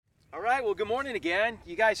All right, well, good morning again.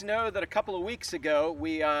 You guys know that a couple of weeks ago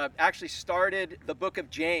we actually started the book of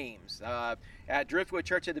James. At Driftwood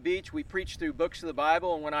Church at the Beach, we preach through books of the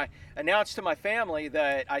Bible, and when I announced to my family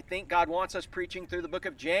that I think God wants us preaching through the book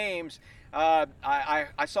of James,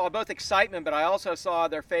 I saw both excitement, but I also saw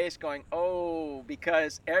their face going, oh,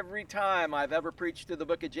 because every time I've ever preached through the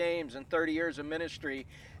book of James in 30 years of ministry,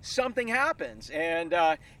 something happens, and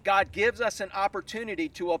God gives us an opportunity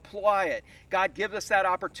to apply it. God gives us that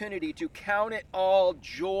opportunity to count it all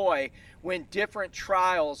joy when different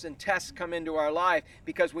trials and tests come into our life,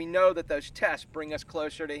 because we know that those tests bring us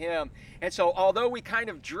closer to Him. And so although we kind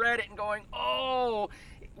of dread it and going, oh,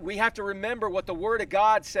 we have to remember what the Word of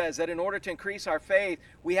God says, that in order to increase our faith,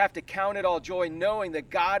 we have to count it all joy, knowing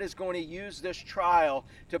that God is going to use this trial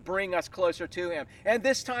to bring us closer to Him. And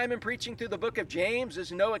this time in preaching through the book of James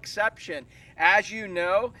is no exception. As you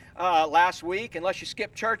know, last week, unless you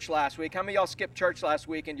skipped church last week, how many of y'all skipped church last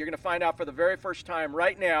week? And you're going to find out for the very first time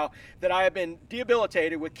right now that I have been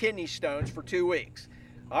debilitated with kidney stones for 2 weeks.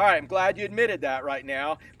 All right, I'm glad you admitted that right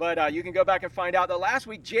now, but you can go back and find out that last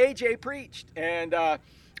week JJ preached, and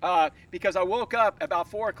because I woke up about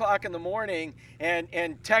 4 o'clock in the morning and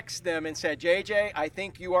texted them and said, JJ, I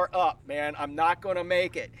think you are up, man. I'm not going to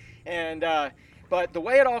make it. And but the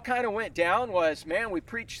way it all kind of went down was, man, we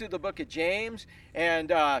preached through the book of James,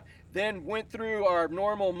 and then went through our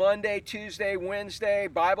normal Monday, Tuesday, Wednesday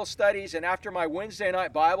Bible studies. And after my Wednesday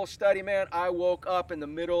night Bible study, man, I woke up in the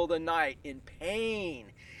middle of the night in pain.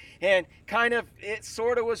 And kind of, it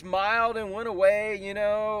sort of was mild and went away, you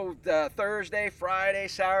know, the Thursday, Friday,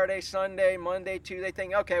 Saturday, Sunday, Monday, Tuesday,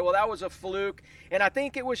 thinking, okay, well, that was a fluke. And I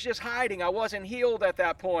think it was just hiding. I wasn't healed at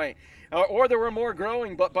that point. Or there were more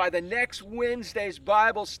growing. But by the next Wednesday's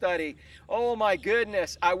Bible study, oh my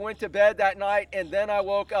goodness, I went to bed that night and then I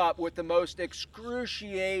woke up with the most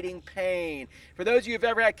excruciating pain. For those of you who've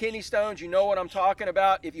ever had kidney stones, you know what I'm talking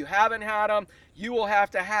about. If you haven't had them, you will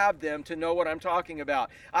have to have them to know what I'm talking about.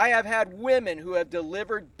 I have had women who have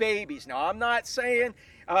delivered babies. Now, I'm not saying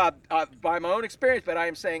by my own experience, but I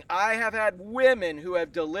am saying I have had women who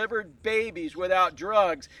have delivered babies without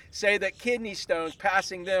drugs say that kidney stones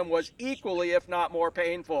passing them was equally, if not more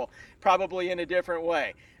painful, probably in a different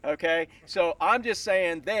way. Okay, so I'm just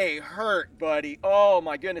saying they hurt, buddy. Oh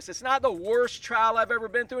my goodness, it's not the worst trial I've ever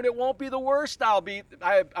been through, and it won't be the worst I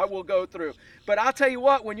will go through. But I'll tell you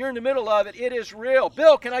what, when you're in the middle of it, it is real.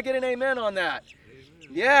 Bill, can I get an amen on that?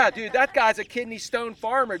 Yeah, dude, that guy's a kidney stone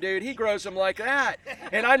farmer, dude. He grows them like that.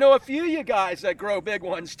 And I know a few of you guys that grow big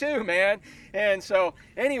ones too, man. And so,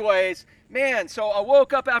 anyways, man, so I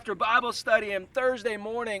woke up after Bible study and Thursday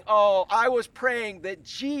morning, I was praying that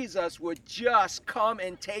Jesus would just come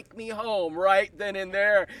and take me home right then and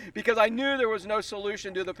there, because I knew there was no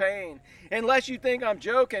solution to the pain. Unless you think I'm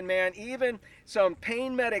joking, man, even some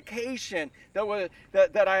pain medication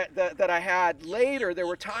that I had later, there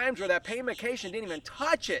were times where that pain medication didn't even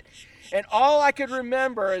touch it. And all I could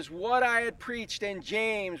remember is what I had preached in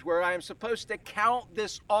James, where I am supposed to count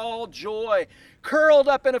this all joy, curled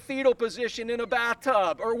up in a fetal position in a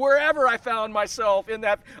bathtub, or wherever I found myself in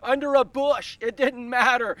that, under a bush. It didn't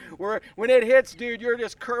matter. When it hits, dude, you're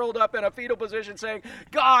just curled up in a fetal position saying,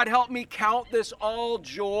 God, help me count this all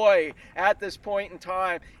joy at this point in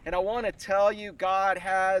time. And I want to tell you, God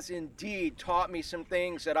has indeed taught me some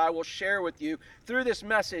things that I will share with you through this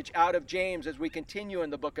message out of James as we continue in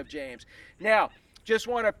the book of James. Now, just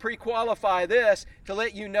want to pre-qualify this to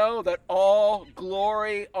let you know that all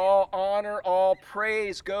glory, all honor, all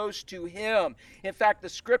praise goes to Him. In fact, the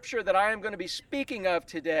scripture that I am going to be speaking of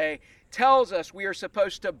today tells us we are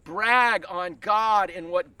supposed to brag on God and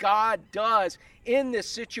what God does in this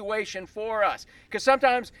situation for us. Because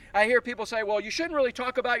sometimes I hear people say, well, you shouldn't really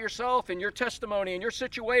talk about yourself and your testimony and your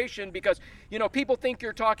situation because, you know, people think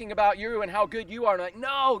you're talking about you and how good you are. And I'm like,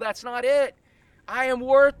 no, that's not it. I am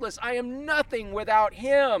worthless. I am nothing without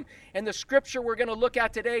Him. And the scripture we're going to look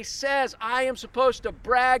at today says I am supposed to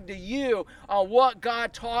brag to you on what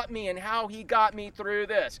God taught me and how He got me through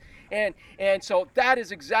this. And so that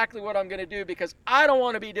is exactly what I'm going to do, because I don't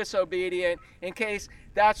want to be disobedient in case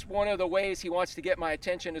that's one of the ways He wants to get my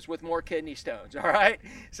attention is with more kidney stones, all right?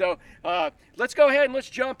 So let's go ahead and let's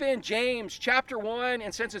jump in. James chapter 1,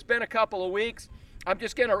 and since it's been a couple of weeks, I'm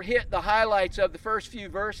just going to hit the highlights of the first few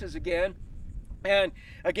verses again. And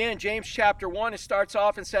again, James chapter 1, it starts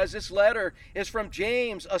off and says, this letter is from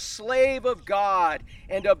James, a slave of God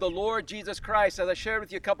and of the Lord Jesus Christ. As I shared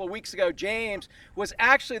with you a couple of weeks ago, James was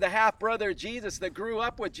actually the half-brother of Jesus that grew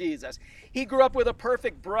up with Jesus. He grew up with a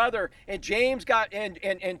perfect brother, and James got,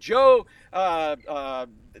 and Joe,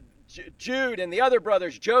 Jude and the other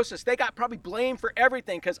brothers, Joseph, they got probably blamed for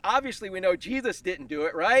everything because obviously we know Jesus didn't do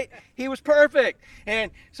it, right? He was perfect.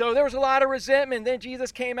 And so there was a lot of resentment. Then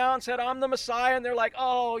Jesus came out and said, I'm the Messiah. And they're like,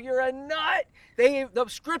 oh, you're a nut. The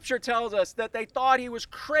scripture tells us that they thought he was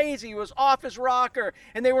crazy, he was off his rocker,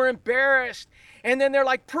 and they were embarrassed. And then they're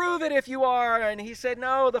like, prove it if you are. And he said,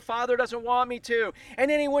 no, the Father doesn't want me to. And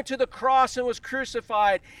then he went to the cross and was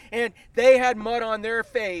crucified. And they had mud on their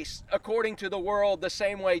face, according to the world, the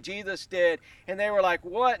same way Jesus did. And they were like,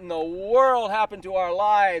 what in the world happened to our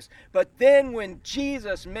lives? But then when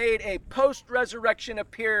Jesus made a post-resurrection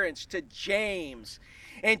appearance to James,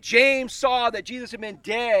 and James saw that Jesus had been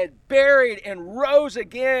dead, buried, and rose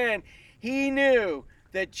again, he knew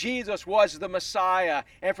that Jesus was the Messiah.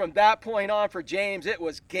 And from that point on for James, it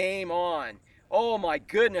was game on. Oh my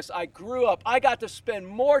goodness, I grew up. I got to spend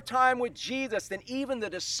more time with Jesus than even the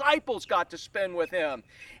disciples got to spend with him.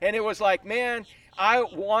 And it was like, man, I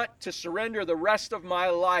want to surrender the rest of my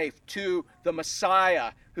life to the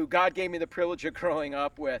Messiah who God gave me the privilege of growing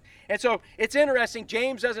up with. And so it's interesting,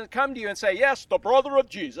 James doesn't come to you and say, yes, the brother of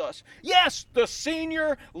Jesus. Yes, the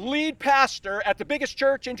senior lead pastor at the biggest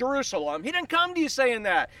church in Jerusalem. He didn't come to you saying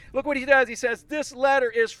that. Look what he does. He says, this letter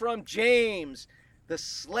is from James, the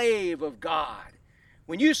slave of God.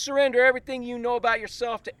 When you surrender everything you know about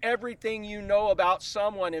yourself to everything you know about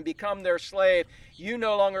someone and become their slave, you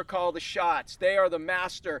no longer call the shots. They are the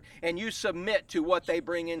master, and you submit to what they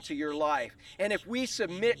bring into your life. And if we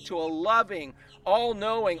submit to a loving,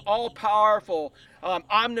 all-knowing, all-powerful,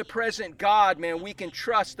 omnipresent God, man, we can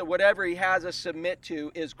trust that whatever he has us submit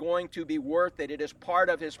to is going to be worth it. It is part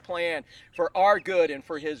of his plan for our good and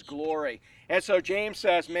for his glory. And so James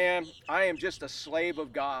says, man, I am just a slave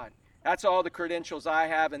of God. That's all the credentials I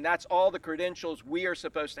have, and that's all the credentials we are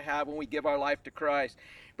supposed to have when we give our life to Christ.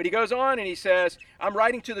 But he goes on and he says, I'm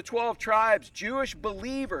writing to the 12 tribes, Jewish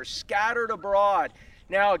believers scattered abroad.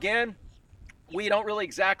 Now again, we don't really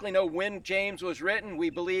exactly know when James was written. We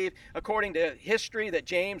believe, according to history, that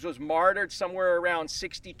James was martyred somewhere around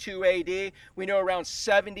 62 AD. We know around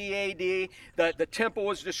 70 AD that the temple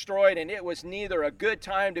was destroyed, and it was neither a good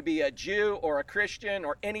time to be a Jew or a Christian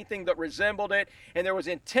or anything that resembled it, and there was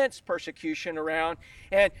intense persecution around.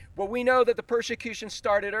 But we know that the persecution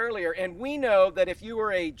started earlier, and we know that if you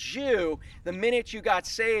were a Jew, the minute you got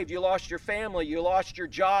saved, you lost your family, you lost your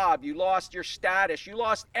job, you lost your status, you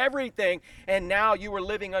lost everything, and now you were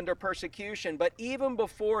living under persecution. But even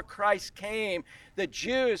before Christ came, the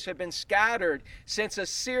Jews have been scattered since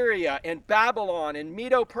Assyria and Babylon and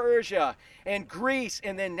Medo-Persia and Greece,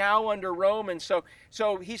 and then now under Romans.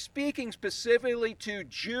 So he's speaking specifically to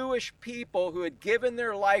Jewish people who had given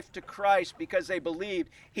their life to Christ because they believed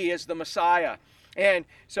he is the Messiah. And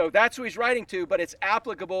so that's who he's writing to, but it's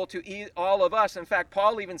applicable to all of us. In fact,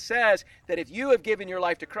 Paul even says that if you have given your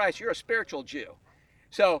life to Christ, you're a spiritual Jew.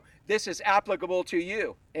 So this is applicable to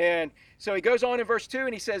you. And so he goes on in verse 2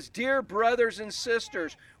 and he says, dear brothers and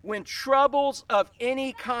sisters, when troubles of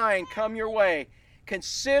any kind come your way,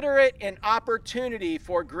 consider it an opportunity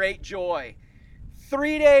for great joy.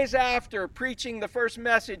 3 days after preaching the first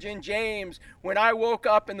message in James, when I woke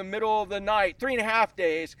up in the middle of the night, 3.5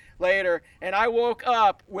 days later, and I woke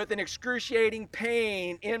up with an excruciating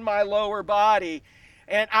pain in my lower body,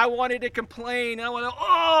 and I wanted to complain. I wanted,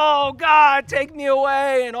 oh, God, take me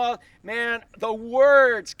away. And all, man, the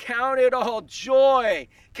words, count it all joy.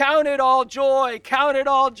 Count it all joy. Count it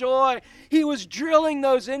all joy. He was drilling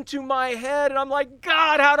those into my head. And I'm like,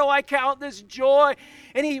 God, how do I count this joy?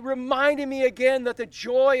 And he reminded me again that the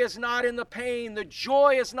joy is not in the pain. The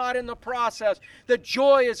joy is not in the process. The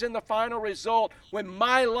joy is in the final result when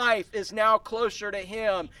my life is now closer to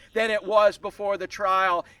him than it was before the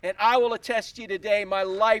trial. And I will attest to you today, my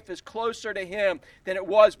life is closer to him than it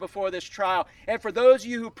was before this trial. And for those of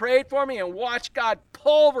you who prayed for me and watched God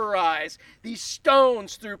pulverize these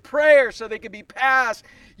stones through prayer so they could be passed,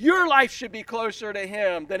 your life should be closer to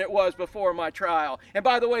him than it was before my trial. And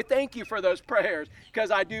by the way, thank you for those prayers, because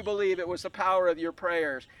I do believe it was the power of your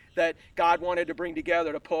prayers that God wanted to bring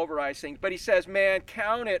together to pulverize things. But he says, man,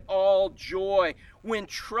 count it all joy when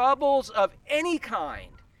troubles of any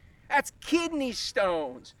kind, that's kidney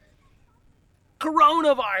stones,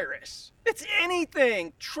 coronavirus, it's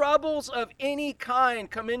anything, troubles of any kind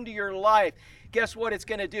come into your life. Guess what it's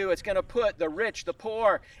going to do? It's going to put the rich, the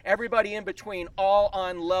poor, everybody in between all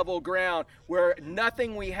on level ground where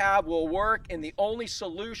nothing we have will work, and the only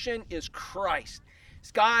solution is Christ.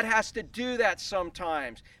 God has to do that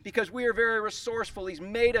sometimes because we are very resourceful. He's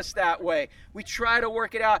made us that way. We try to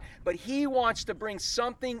work it out, but He wants to bring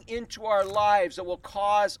something into our lives that will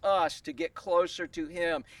cause us to get closer to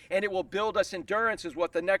Him, and it will build us endurance, is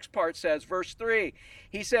what the next part says. Verse 3,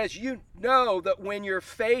 he says, you know that when your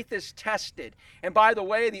faith is tested, and by the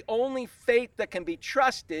way, the only faith that can be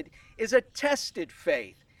trusted is a tested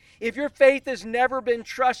faith. If your faith has never been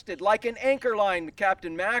trusted, like an anchor line,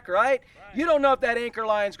 Captain Mac, right? You don't know if that anchor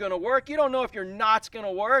line's going to work. You don't know if your knot's going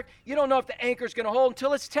to work. You don't know if the anchor's going to hold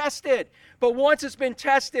until it's tested. But once it's been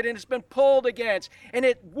tested and it's been pulled against and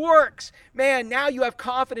it works, man, now you have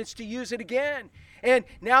confidence to use it again. And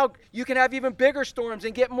now you can have even bigger storms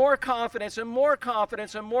and get more confidence and more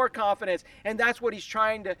confidence and more confidence. And that's what He's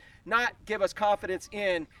trying to not give us confidence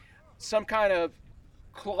in some kind of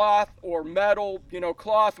cloth or metal,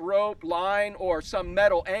 cloth rope, line, or some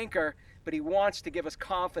metal anchor, but He wants to give us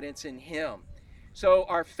confidence in Him. So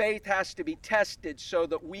our faith has to be tested so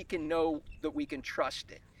that we can know that we can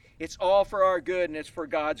trust it. It's all for our good and it's for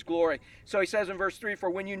God's glory. So he says in verse 3, for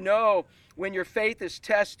when your faith is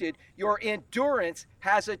tested, your endurance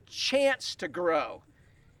has a chance to grow.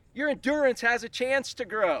 Your endurance has a chance to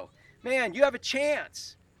grow. Man, you have a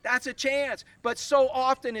chance. That's a chance. But so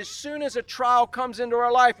often, as soon as a trial comes into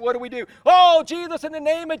our life, what do? Oh, Jesus, in the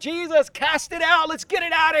name of Jesus, cast it out. Let's get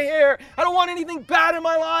it out of here. I don't want anything bad in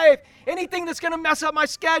my life. Anything that's going to mess up my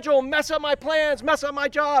schedule, mess up my plans, mess up my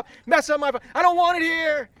job, I don't want it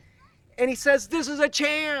here. And he says, this is a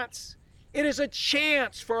chance. It is a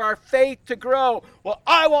chance for our faith to grow. Well,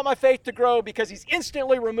 I want my faith to grow because He's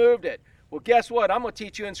instantly removed it. Well, guess what? I'm going to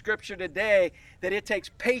teach you in Scripture today that it takes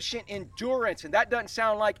patient endurance. And that doesn't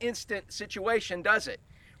sound like instant situation, does it?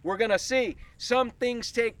 We're going to see. Some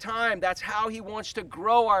things take time. That's how He wants to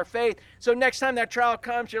grow our faith. So next time that trial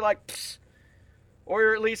comes, you're like, psst. Or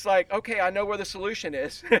you're at least like, okay, I know where the solution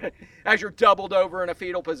is, as you're doubled over in a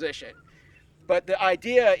fetal position. But the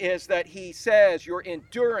idea is that He says your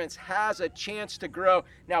endurance has a chance to grow.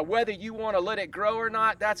 Now, whether you want to let it grow or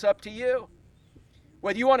not, that's up to you.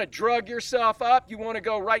 Whether you want to drug yourself up, you want to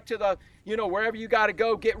go right to the, wherever you got to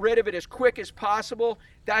go, get rid of it as quick as possible,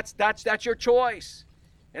 that's your choice.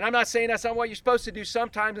 And I'm not saying that's not what you're supposed to do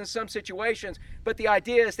sometimes in some situations, but the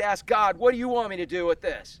idea is to ask God, what do you want me to do with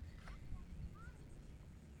this?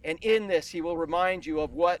 And in this, He will remind you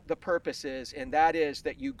of what the purpose is, and that is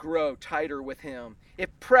that you grow tighter with Him. If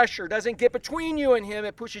pressure doesn't get between you and Him,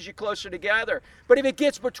 it pushes you closer together. But if it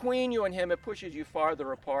gets between you and Him, it pushes you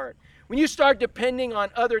farther apart. When you start depending on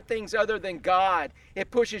other things other than God, it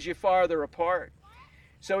pushes you farther apart.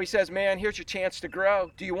 So he says, man, here's your chance to grow.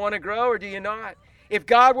 Do you want to grow or do you not? If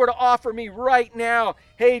God were to offer me right now,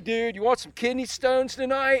 hey, dude, you want some kidney stones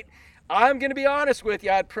tonight? I'm going to be honest with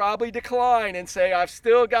you, I'd probably decline and say I've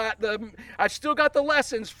still got the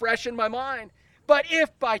lessons fresh in my mind. But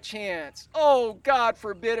if by chance, oh, God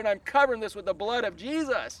forbid, and I'm covering this with the blood of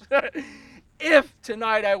Jesus, if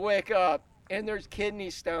tonight I wake up and there's kidney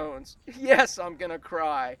stones, yes, I'm going to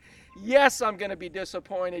cry. Yes, I'm going to be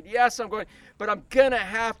disappointed. Yes, but I'm going to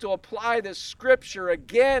have to apply this Scripture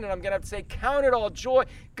again, and I'm going to have to say, count it all joy.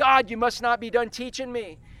 God, you must not be done teaching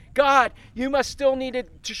me. God, you must still need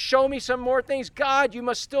to show me some more things. God, you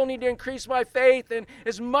must still need to increase my faith. And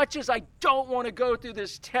as much as I don't want to go through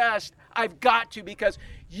this test, I've got to, because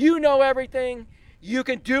you know everything. You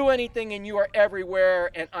can do anything and you are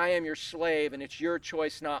everywhere, and I am your slave, and it's your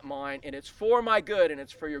choice, not mine, and it's for my good and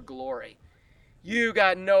it's for your glory. You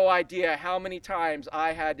got no idea how many times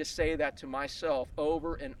I had to say that to myself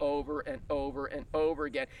over and over and over and over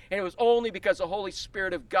again. And it was only because the Holy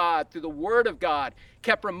Spirit of God, through the Word of God,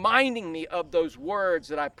 kept reminding me of those words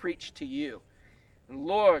that I preached to you. And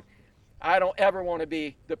Lord, I don't ever want to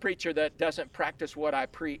be the preacher that doesn't practice what I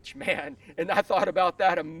preach, man. And I thought about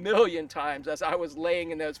that a million times as I was laying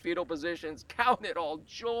in those fetal positions. Count it all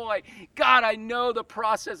joy. God, I know the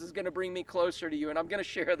process is going to bring me closer to you, and I'm going to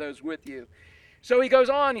share those with you. So he goes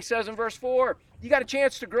on, he says in verse 4, you got a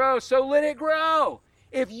chance to grow, so let it grow.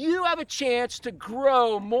 If you have a chance to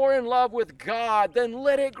grow more in love with God, then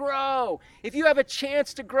let it grow. If you have a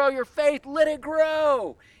chance to grow your faith, let it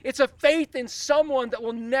grow. It's a faith in someone that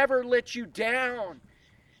will never let you down.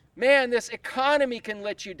 Man, this economy can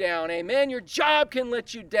let you down, amen? Your job can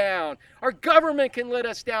let you down. Our government can let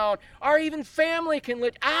us down. Our even family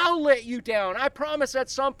I'll let you down. I promise at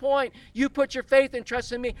some point you put your faith and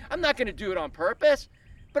trust in me. I'm not going to do it on purpose,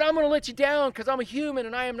 but I'm going to let you down because I'm a human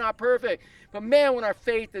and I am not perfect. But man, when our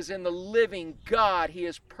faith is in the living God, He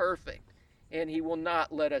is perfect and He will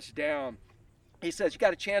not let us down. He says, you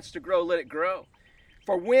got a chance to grow, let it grow.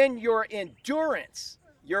 For when your endurance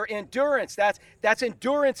Your endurance, that's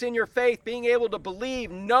endurance in your faith, being able to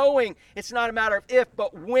believe, knowing it's not a matter of if,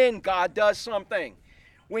 but when God does something.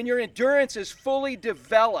 When your endurance is fully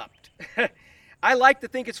developed. I like to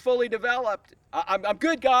think it's fully developed. I'm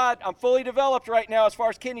good, God. I'm fully developed right now as far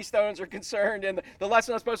as kidney stones are concerned and the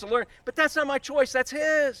lesson I'm supposed to learn. But that's not my choice. That's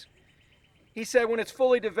His. He said when it's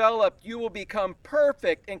fully developed, you will become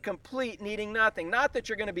perfect and complete, needing nothing. Not that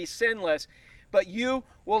you're going to be sinless, but you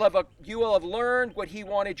will have learned what He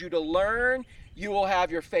wanted you to learn. You will have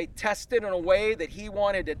your faith tested in a way that He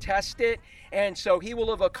wanted to test it. And so He will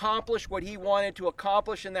have accomplished what He wanted to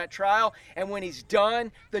accomplish in that trial. And when He's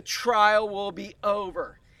done, the trial will be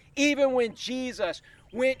over. Even when Jesus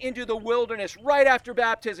went into the wilderness right after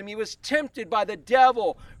baptism, He was tempted by the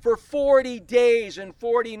devil for 40 days and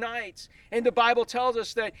 40 nights. And the Bible tells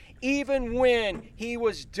us that even when He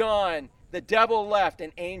was done, the devil left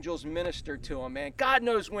and angels ministered to Him, man. God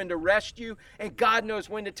knows when to rest you and God knows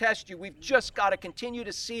when to test you. We've just got to continue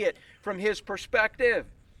to see it from His perspective.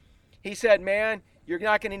 He said, man, you're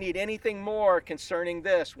not going to need anything more concerning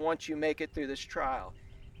this once you make it through this trial.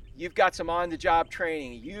 You've got some on-the-job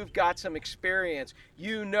training. You've got some experience.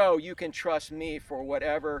 You know you can trust me for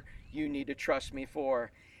whatever you need to trust me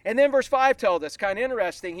for. And then verse 5 tells us, kind of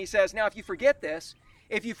interesting, he says, now if you forget this,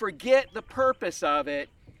 if you forget the purpose of it,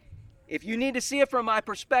 if you need to see it from my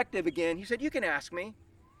perspective again, he said, you can ask me.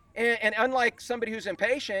 And unlike somebody who's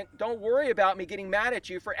impatient, don't worry about me getting mad at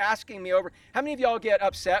you for asking me over. How many of y'all get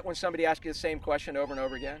upset when somebody asks you the same question over and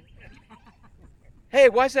over again? Hey,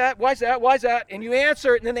 why's that? Why's that? Why's that? And you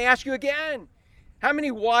answer it, and then they ask you again. How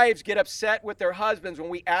many wives get upset with their husbands when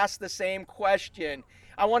we ask the same question?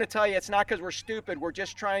 I want to tell you, it's not because we're stupid. We're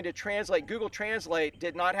just trying to translate. Google Translate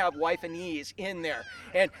did not have wifeanese in there.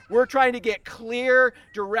 And we're trying to get clear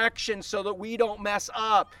directions so that we don't mess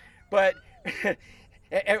up. But,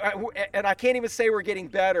 and I can't even say we're getting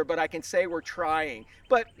better, but I can say we're trying.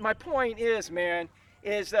 But my point is, man,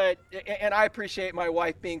 is that, and I appreciate my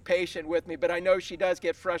wife being patient with me, but I know she does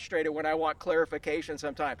get frustrated when I want clarification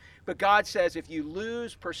sometimes. But God says if you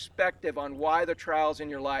lose perspective on why the trial's in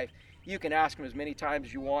your life, you can ask Him as many times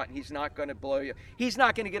as you want, and He's not going to blow you. He's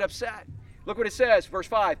not going to get upset. Look what it says, verse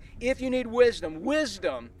 5. If you need wisdom,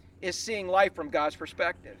 wisdom is seeing life from God's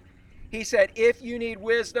perspective. He said, if you need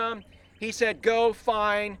wisdom, He said, go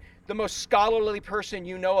find the most scholarly person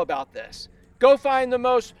you know about this. Go find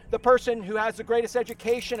the person who has the greatest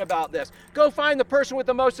education about this. Go find the person with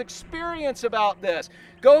the most experience about this.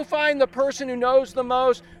 Go find the person who knows the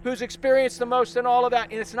most, who's experienced the most in all of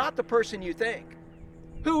that. And it's not the person you think.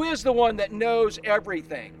 Who is the one that knows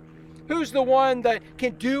everything? Who's the one that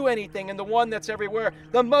can do anything and the one that's everywhere?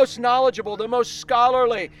 The most knowledgeable, the most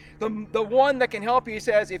scholarly, the one that can help you. He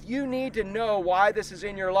says, if you need to know why this is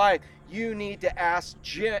in your life, you need to ask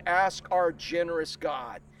our generous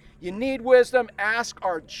God. You need wisdom, ask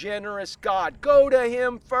our generous God. Go to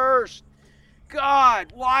Him first.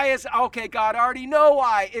 God, why is, okay, God, I already know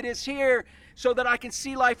why. It is here so that I can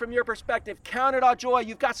see life from your perspective. Count it all joy.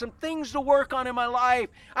 You've got some things to work on in my life.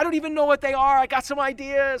 I don't even know what they are. I got some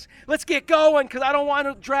ideas. Let's get going because I don't want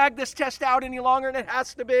to drag this test out any longer than it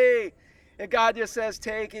has to be. And God just says,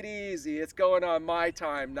 take it easy. It's going on my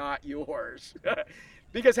time, not yours.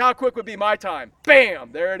 Because how quick would be my time?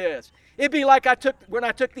 Bam, there it is. It'd be like when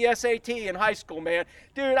I took the SAT in high school, man.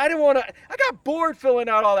 Dude, I got bored filling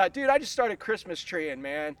out all that. Dude, I just started Christmas treeing,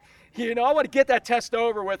 man. You know, I want to get that test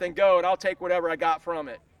over with and go, and I'll take whatever I got from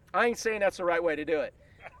it. I ain't saying that's the right way to do it.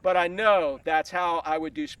 But I know that's how I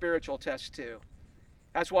would do spiritual tests too.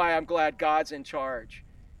 That's why I'm glad God's in charge.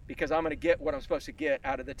 Because I'm going to get what I'm supposed to get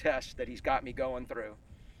out of the test that He's got me going through.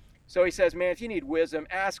 So He says, man, if you need wisdom,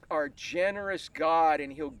 ask our generous God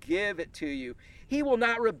and He'll give it to you. He will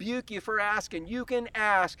not rebuke you for asking. You can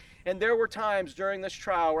ask. And there were times during this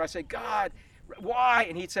trial where I said, God, why?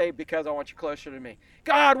 And He'd say, because I want you closer to me.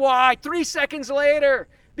 God, why? 3 seconds later.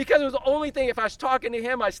 Because it was the only thing, if I was talking to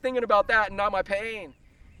Him, I was thinking about that and not my pain.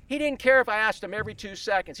 He didn't care if I asked Him every 2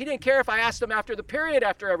 seconds. He didn't care if I asked Him after the period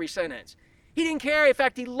after every sentence. He didn't care. In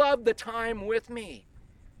fact, He loved the time with me.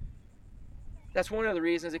 That's one of the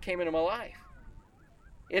reasons it came into my life.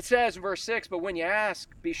 It says in verse 6, but when you ask,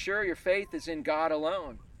 be sure your faith is in God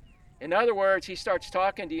alone. In other words, He starts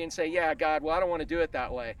talking to you and say, yeah, God, well, I don't want to do it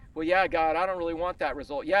that way. Well, yeah, God, I don't really want that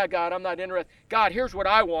result. Yeah, God, I'm not interested. God, here's what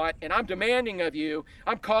I want, and I'm demanding of you.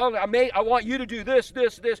 I want you to do this.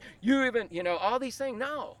 You even, all these things.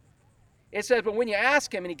 No. It says, but when you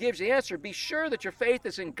ask Him and He gives the answer, be sure that your faith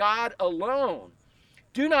is in God alone.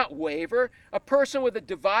 Do not waver. A person with a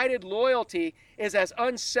divided loyalty is as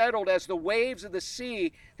unsettled as the waves of the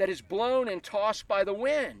sea that is blown and tossed by the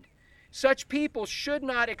wind. such people should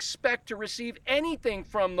not expect to receive anything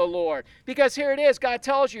from the Lord. Because here it is, God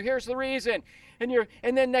tells you, here's the reason.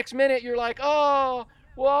 And then next minute you're like, oh,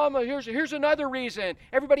 well, here's another reason.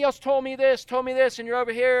 Everybody else told me this, and you're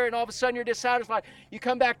over here, and all of a sudden you're dissatisfied. You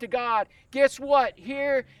come back to God. Guess what?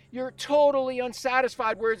 Here you're totally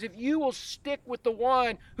unsatisfied. Whereas if you will stick with the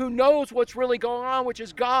one who knows what's really going on, which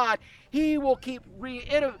is God, He will keep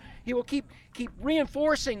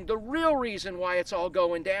reinforcing the real reason why it's all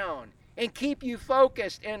going down, and keep you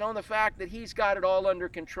focused and on the fact that He's got it all under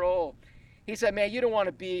control. He said, man, you don't want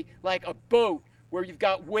to be like a boat where you've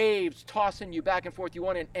got waves tossing you back and forth. You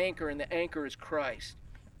want an anchor, and the anchor is Christ.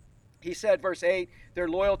 He said, verse 8, their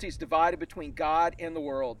loyalty is divided between God and the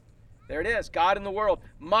world. There it is, God and the world.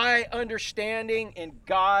 My understanding and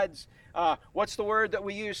God's, what's the word that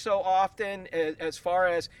we use so often as far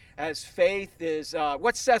as faith is,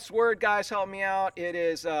 what's Seth's word, guys? Help me out. It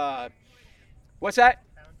is, what's that?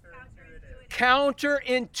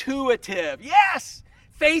 Counterintuitive. Yes!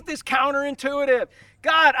 Faith is counterintuitive.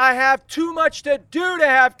 God, I have too much to do to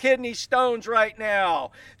have kidney stones right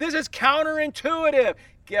now. This is counterintuitive.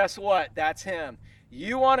 Guess what? That's Him.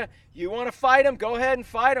 You want to fight Him? Go ahead and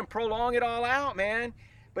fight Him. Prolong it all out, man.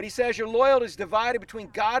 But He says your loyalty is divided between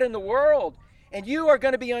God and the world. And you are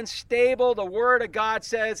going to be unstable, the Word of God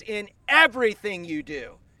says, in everything you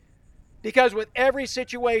do. Because with every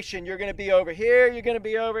situation, you're going to be over here, you're going to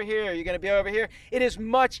be over here, you're going to be over here. It is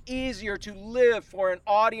much easier to live for an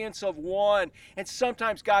audience of one. And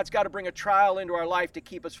sometimes God's got to bring a trial into our life to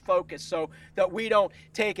keep us focused so that we don't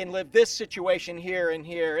take and live this situation here,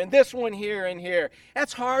 and this one here and here.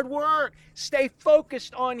 That's hard work. Stay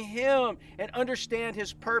focused on Him and understand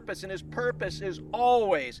His purpose. And His purpose is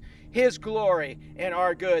always His glory and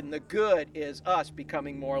our good. And the good is us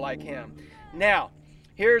becoming more like Him. Now,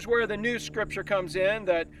 here's where the new scripture comes in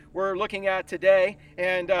that we're looking at today.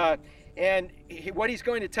 And what he's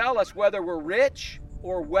going to tell us, whether we're rich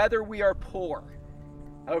or whether we are poor.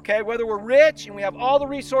 Okay, whether we're rich and we have all the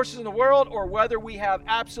resources in the world or whether we have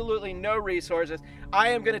absolutely no resources, I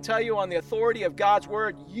am going to tell you on the authority of God's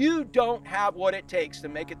word, you don't have what it takes to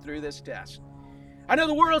make it through this test. I know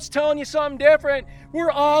the world's telling you something different.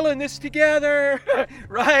 We're all in this together,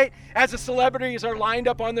 right? As the celebrities are lined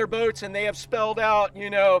up on their boats and they have spelled out,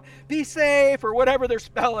 be safe or whatever they're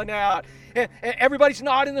spelling out. And everybody's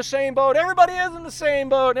not in the same boat. Everybody is in the same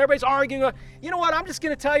boat. And everybody's arguing. You know what? I'm just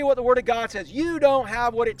going to tell you what the Word of God says. You don't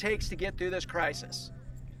have what it takes to get through this crisis.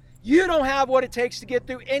 You don't have what it takes to get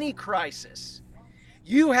through any crisis.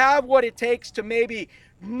 You have what it takes to maybe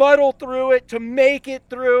muddle through it, to make it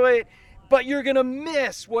through it. But you're going to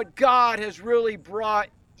miss what God has really brought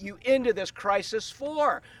you into this crisis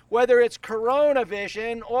for. Whether it's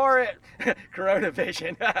Coronavision or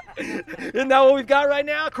Coronavision. Isn't that what we've got right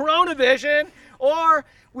now? Coronavision. Or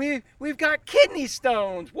we've got kidney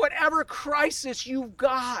stones. Whatever crisis you've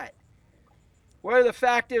got. Where the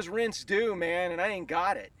fact is, rent's due, man, and I ain't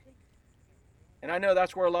got it. And I know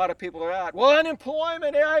that's where a lot of people are at. Well,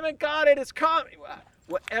 unemployment, I haven't got it. It's coming.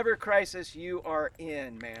 Whatever crisis you are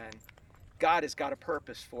in, man, God has got a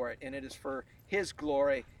purpose for it, and it is for His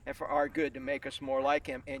glory and for our good to make us more like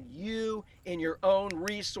Him. And you, in your own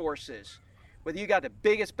resources, whether you got the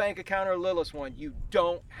biggest bank account or the littlest one, you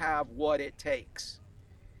don't have what it takes.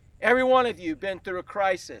 Every one of you been through a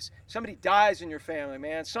crisis. Somebody dies in your family,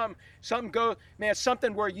 man. Something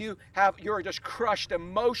where you're just crushed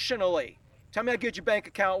emotionally. Tell me how good your bank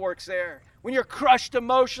account works there. When you're crushed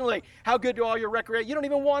emotionally, how good do all your recreation? You don't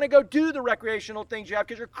even want to go do the recreational things you have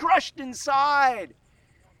because you're crushed inside.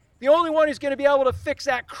 The only one who's going to be able to fix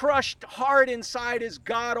that crushed heart inside is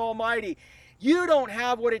God Almighty. You don't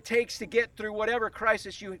have what it takes to get through whatever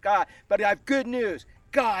crisis you got, but I have good news.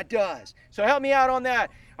 God does. So help me out on that.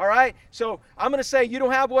 All right? So I'm going to say you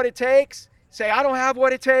don't have what it takes. Say, I don't have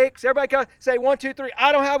what it takes. Everybody go, say 1, 2, 3.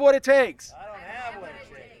 I don't have what it takes. I don't have what it takes.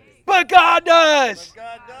 But God does. But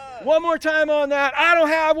God does. One more time on that. I don't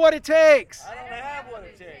have what it takes. I don't have what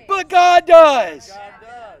it takes. But God does. God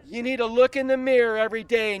does. You need to look in the mirror every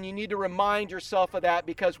day and you need to remind yourself of that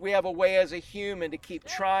because we have a way as a human to keep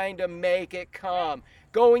trying to make it come.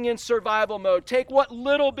 Going in survival mode. Take what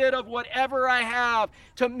little bit of whatever I have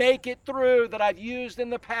to make it through that I've used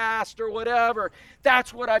in the past or whatever.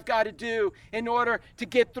 That's what I've got to do in order to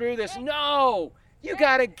get through this. No, you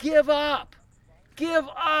got to give up. Give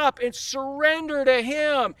up and surrender to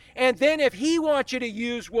Him. And then if He wants you to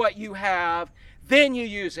use what you have, then you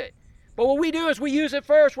use it. But what we do is we use it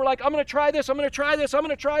first. We're like, I'm going to try this, I'm going to try this, I'm going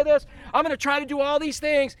to try this. I'm going to try to do all these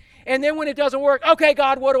things. And then when it doesn't work, okay,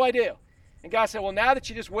 God, what do I do? And God said, well, now that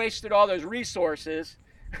you just wasted all those resources,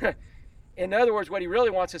 in other words, what He really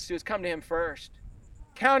wants us to do is come to Him first.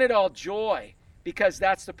 Count it all joy, because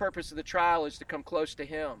that's the purpose of the trial, is to come close to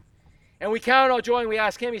him. And we count it all joy and we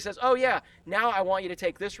ask him, he says, oh yeah, now I want you to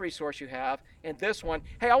take this resource you have and this one.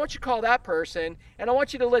 Hey, I want you to call that person and I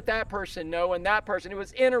want you to let that person know and that person. It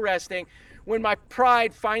was interesting when my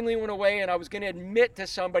pride finally went away and I was going to admit to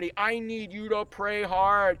somebody, I need you to pray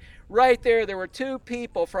hard. Right there were two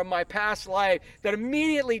people from my past life that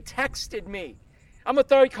immediately texted me. I'm going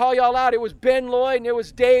to call y'all out. It was Ben Lloyd and it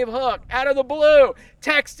was Dave Hook. Out of the blue,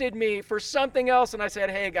 texted me for something else. And I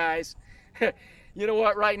said, hey guys, you know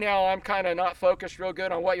what? Right now, I'm kind of not focused real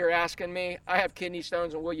good on what you're asking me. I have kidney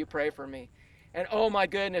stones, and will you pray for me? And oh my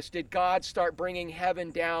goodness, did God start bringing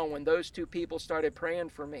heaven down when those two people started praying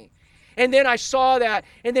for me. And then I saw that,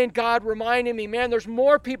 and then God reminded me, man, there's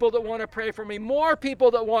more people that want to pray for me, more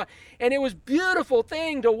people that want. And it was a beautiful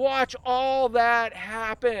thing to watch all that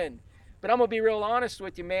happen. But I'm going to be real honest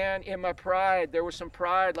with you, man. In my pride, there was some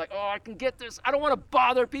pride like, oh, I can get this. I don't want to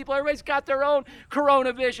bother people. Everybody's got their own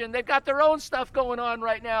corona vision. They've got their own stuff going on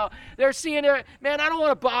right now. They're seeing it. Man, I don't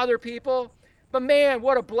want to bother people. But man,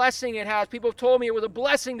 what a blessing it has. People have told me it was a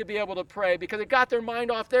blessing to be able to pray because it got their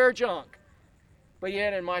mind off their junk. But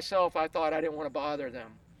yet in myself, I thought I didn't want to bother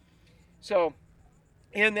them. So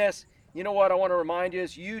in this, you know what I want to remind you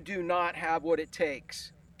is you do not have what it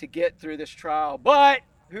takes to get through this trial. But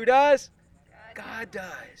who does? God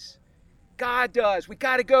does. God does. We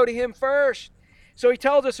got to go to him first. So he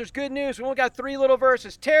tells us there's good news. We only got 3 little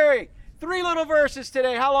verses. Terry, 3 little verses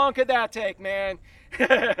today. How long could that take, man?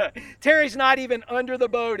 Terry's not even under the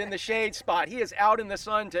boat in the shade spot. He is out in the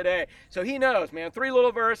sun today. So he knows, man. 3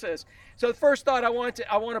 little verses. So the first thought I want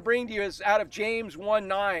to bring to you is out of James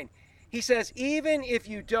 1:9. He says, even if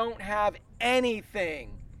you don't have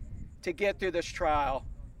anything to get through this trial,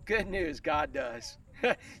 good news, God does.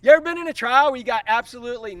 You ever been in a trial where you got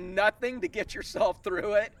absolutely nothing to get yourself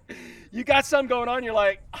through it? You got something going on, you're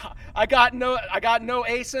like, I got no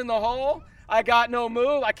ace in the hole. I got no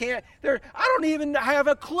move. I don't even have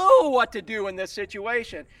a clue what to do in this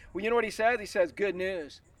situation. Well, you know what he says? He says, good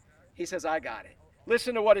news. He says, I got it.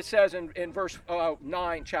 Listen to what it says in verse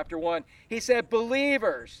 9, chapter 1. He said,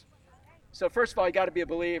 believers. So first of all, you got to be a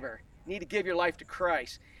believer. You need to give your life to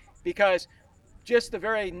Christ, because just the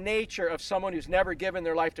very nature of someone who's never given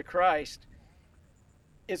their life to Christ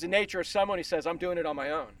is the nature of someone who says, I'm doing it on my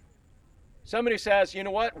own. Somebody who says, you know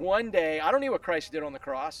what, one day, I don't know what Christ did on the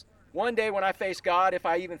cross. One day when I face God, if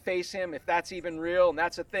I even face him, if that's even real and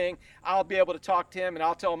that's a thing, I'll be able to talk to him and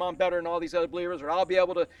I'll tell him I'm better than all these other believers, or I'll be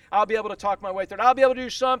able to talk my way through it. I'll be able to do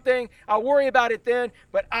something. I'll worry about it then,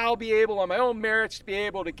 but I'll be able on my own merits to be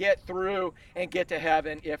able to get through and get to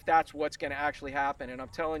heaven if that's what's going to actually happen. And I'm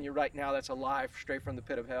telling you right now, that's a lie straight from the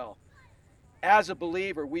pit of hell. As a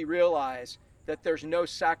believer, we realize that there's no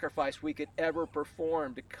sacrifice we could ever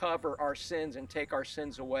perform to cover our sins and take our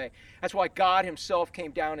sins away. That's why God himself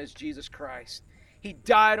came down as Jesus Christ. He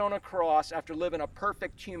died on a cross after living a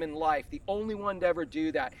perfect human life, the only one to ever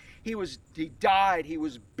do that. He died, he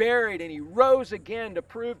was buried, and he rose again to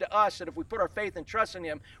prove to us that if we put our faith and trust in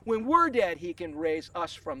him, when we're dead, he can raise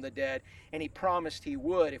us from the dead. And he promised he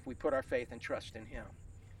would if we put our faith and trust in him.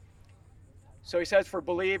 So he says for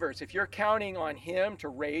believers, if you're counting on him to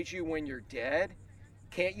raise you when you're dead,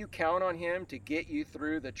 can't you count on him to get you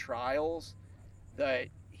through the trials that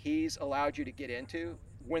he's allowed you to get into,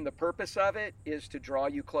 when the purpose of it is to draw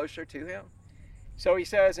you closer to him? So he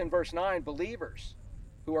says in verse 9, believers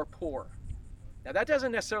who are poor. Now that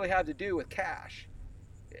doesn't necessarily have to do with cash.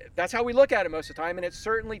 That's how we look at it most of the time, and it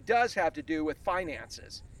certainly does have to do with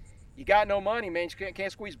finances. You got no money, man, you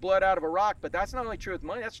can't squeeze blood out of a rock, but that's not only true with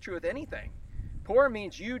money, that's true with anything. Poor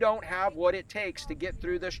means you don't have what it takes to get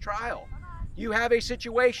through this trial. You have a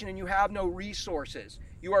situation and you have no resources.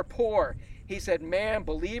 You are poor. He said, man,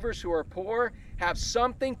 believers who are poor have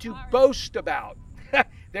something to boast about.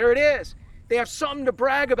 There it is. They have something to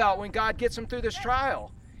brag about when God gets them through this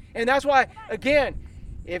trial. And that's why, again,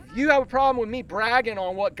 if you have a problem with me bragging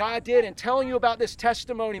on what God did and telling you about this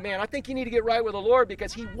testimony, man, I think you need to get right with the Lord,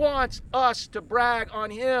 because he wants us to brag on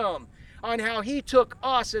him, on how he took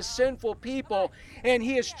us as sinful people and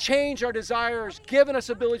he has changed our desires, given us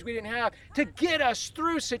abilities we didn't have to get us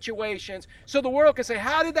through situations so the world can say,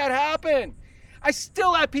 how did that happen? I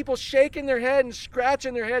still have people shaking their head and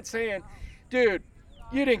scratching their head saying, dude,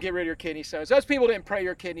 you didn't get rid of your kidney stones. Those people didn't pray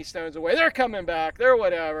your kidney stones away. They're coming back. They're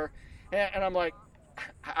whatever. And I'm like,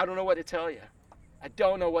 I don't know what to tell you. I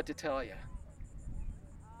don't know what to tell you,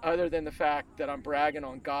 other than the fact that I'm bragging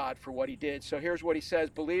on God for what he did. So here's what he says.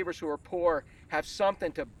 Believers who are poor have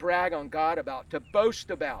something to brag on God about, to boast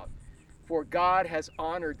about, for God has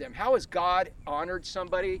honored them. How has God honored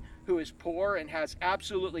somebody who is poor and has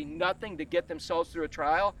absolutely nothing to get themselves through a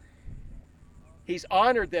trial, he's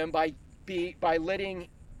honored them by being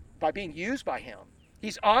used by him.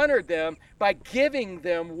 He's honored them by giving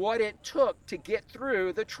them what it took to get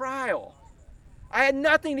through the trial. I had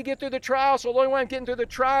nothing to get through the trial, so the only way I'm getting through the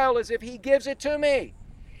trial is if he gives it to me.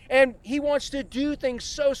 And he wants to do things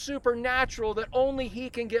so supernatural that only he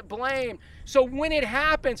can get blamed. So when it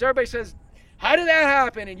happens, everybody says, how did that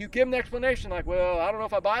happen? And you give them the explanation like, well, I don't know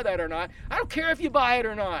if I buy that or not. I don't care if you buy it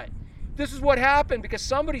or not. This is what happened because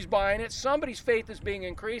somebody's buying it. Somebody's faith is being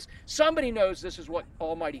increased. Somebody knows this is what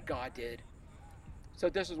Almighty God did. So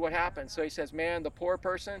this is what happens. So he says, man, the poor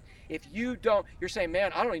person, if you don't, you're saying,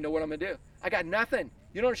 man, I don't even know what I'm going to do. I got nothing.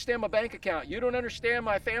 You don't understand my bank account. You don't understand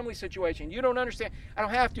my family situation. You don't understand. I don't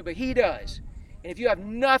have to, but he does. And if you have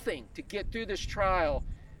nothing to get through this trial,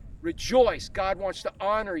 rejoice. God wants to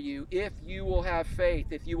honor you if you will have faith,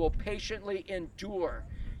 if you will patiently endure.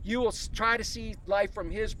 You will try to see life from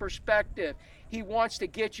his perspective. He wants to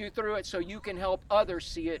get you through it so you can help others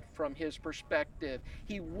see it from his perspective.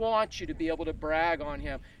 He wants you to be able to brag on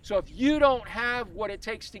him. So if you don't have what it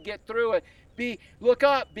takes to get through it, look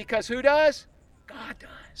up, because who does? God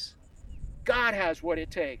does. God has what it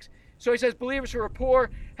takes. So he says, believers who are poor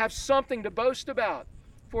have something to boast about,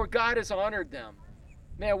 for God has honored them.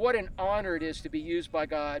 Man, what an honor it is to be used by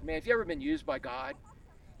God. Man, have you ever been used by God?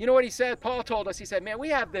 You know what he said? Paul told us, he said, man, we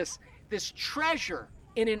have this treasure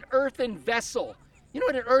in an earthen vessel. You know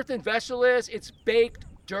what an earthen vessel is? It's baked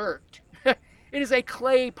dirt. It is a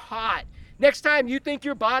clay pot. Next time you think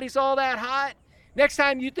your body's all that hot, next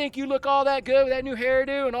time you think you look all that good with that new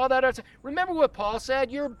hairdo and all that other stuff, remember what Paul said?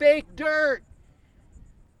 You're baked dirt.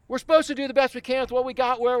 We're supposed to do the best we can with what we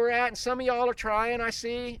got where we're at, and some of y'all are trying, I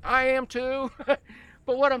see. I am too.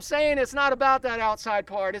 But what I'm saying, it's not about that outside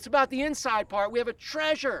part. It's about the inside part. We have a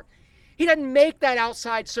treasure. He doesn't make that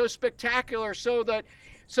outside so spectacular so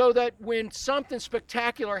that when something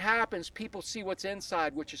spectacular happens, people see what's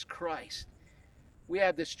inside, which is Christ. We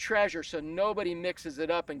have this treasure so nobody mixes it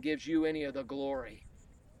up and gives you any of the glory.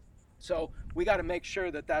 So we got to make sure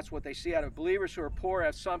that that's what they see out of believers who are poor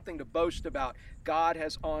have something to boast about. God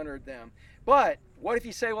has honored them. But what if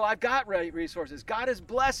you say, well, I've got resources. God has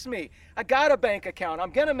blessed me. I got a bank account. I'm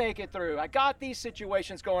going to make it through. I got these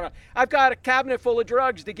situations going on. I've got a cabinet full of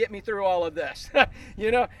drugs to get me through all of this.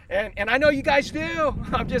 And I know you guys do.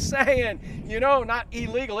 I'm just saying, not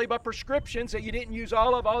illegally, but prescriptions that you didn't use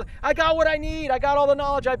all of. I got what I need. I got all the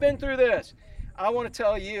knowledge. I've been through this. I want to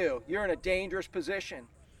tell you, you're in a dangerous position.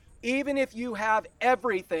 Even if you have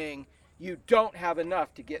everything, you don't have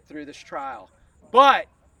enough to get through this trial. But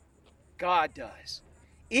God does.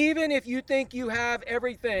 Even if you think you have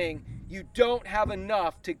everything, you don't have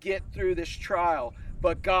enough to get through this trial.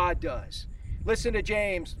 But God does. Listen to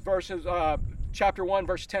James, chapter 1,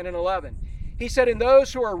 verse 10 and 11. He said, and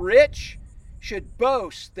those who are rich should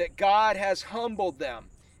boast that God has humbled them.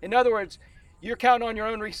 In other words, you're counting on your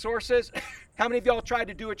own resources. How many of y'all tried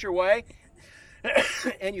to do it your way?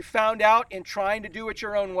 And you found out in trying to do it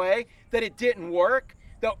your own way that it didn't work,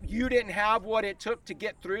 that you didn't have what it took to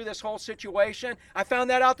get through this whole situation. I found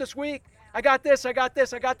that out this week. I got this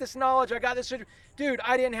knowledge, I got this. Dude,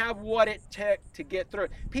 I didn't have what it took to get through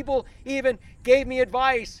it. People even gave me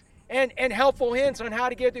advice and helpful hints on how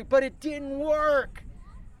to get through, but it didn't work.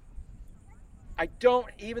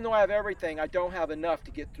 Even though I have everything, I don't have enough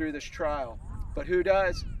to get through this trial. But who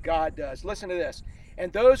does? God does. Listen to this.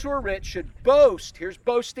 And those who are rich should boast. Here's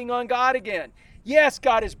boasting on God again. Yes,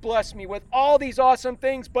 God has blessed me with all these awesome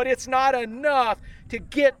things, but it's not enough to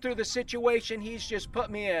get through the situation He's just put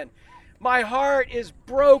me in. My heart is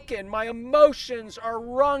broken. My emotions are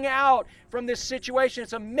wrung out from this situation.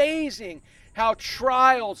 It's amazing how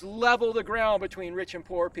trials level the ground between rich and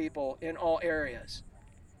poor people in all areas.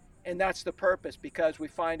 And that's the purpose, because we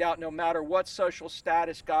find out no matter what social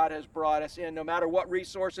status God has brought us in, no matter what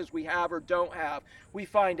resources we have or don't have, we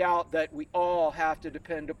find out that we all have to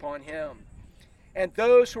depend upon Him. And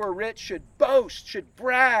those who are rich should boast, should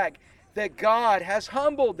brag that God has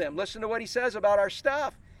humbled them. Listen to what He says about our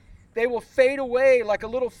stuff. They will fade away like a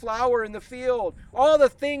little flower in the field. All the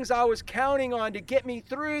things I was counting on to get me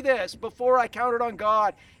through this before I counted on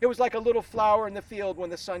God, it was like a little flower in the field. When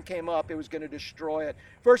the sun came up, it was going to destroy it.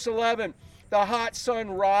 Verse 11, the hot sun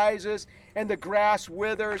rises and the grass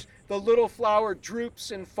withers. The little flower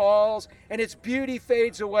droops and falls, and its beauty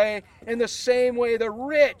fades away. In the same way, the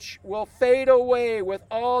rich will fade away with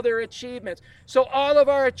all their achievements. So all of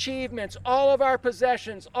our achievements, all of our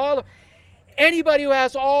possessions, anybody who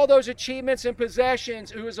has all those achievements and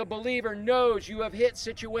possessions, who is a believer, knows you have hit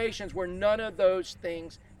situations where none of those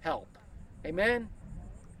things help. Amen?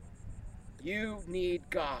 You need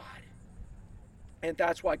God. And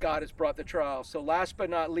that's why God has brought the trial. So last but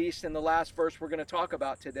not least, in the last verse we're going to talk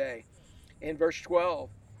about today, in verse 12,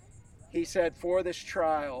 he said, for this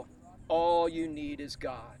trial, all you need is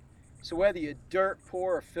God. So whether you're dirt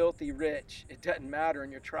poor or filthy rich, it doesn't matter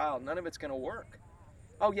in your trial. None of it's going to work.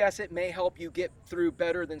 Oh, yes, it may help you get through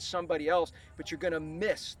better than somebody else, but you're going to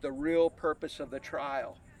miss the real purpose of the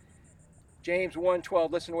trial. James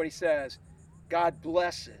 1:12, listen to what he says. God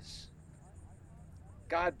blesses.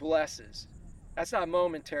 God blesses. That's not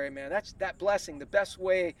momentary, man. That's that blessing. The best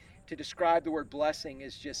way to describe the word blessing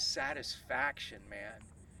is just satisfaction, man.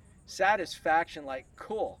 Satisfaction, like,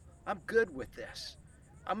 cool, I'm good with this.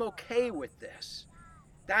 I'm okay with this.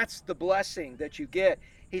 That's the blessing that you get.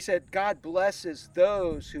 He said, God blesses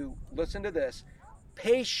those who, listen to this,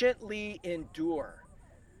 patiently endure.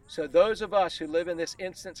 So those of us who live in this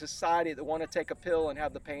instant society that want to take a pill and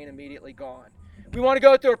have the pain immediately gone. We want to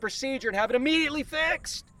go through a procedure and have it immediately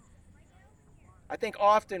fixed. I think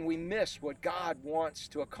often we miss what God wants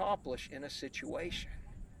to accomplish in a situation.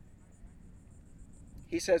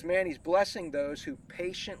 He says, man, he's blessing those who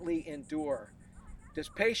patiently endure. Does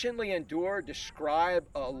patiently endure describe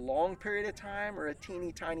a long period of time or a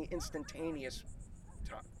teeny tiny instantaneous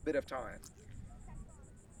bit of time?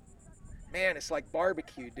 Man, it's like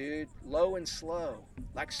barbecue, dude. Low and slow.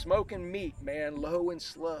 Like smoking meat, man. Low and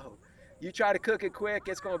slow. You try to cook it quick,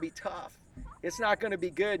 it's going to be tough. It's not going to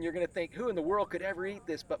be good, and you're going to think, who in the world could ever eat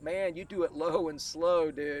this? But man, you do it low and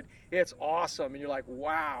slow, dude. It's awesome. And you're like,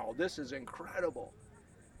 wow, this is incredible.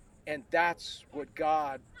 And that's what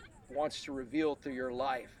God wants to reveal through your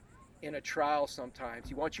life in a trial sometimes.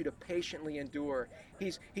 He wants you to patiently endure.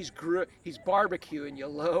 He's barbecuing you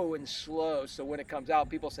low and slow. So when it comes out,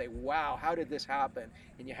 people say, wow, how did this happen?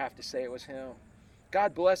 And you have to say it was him.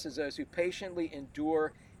 God blesses those who patiently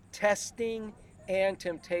endure testing and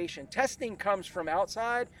temptation. Testing comes from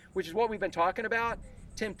outside, which is what we've been talking about.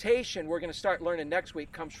 Temptation, we're going to start learning next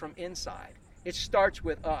week, comes from inside. It starts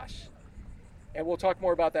with us. And we'll talk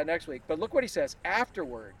more about that next week. But look what he says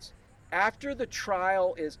afterwards. After the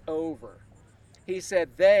trial is over, he said,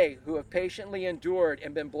 they who have patiently endured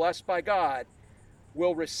and been blessed by God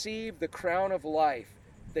will receive the crown of life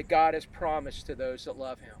that God has promised to those that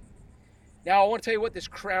love him. Now, I want to tell you what this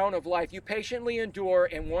crown of life, you patiently endure,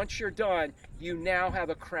 and once you're done, you now have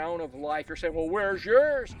a crown of life. You're saying, well, where's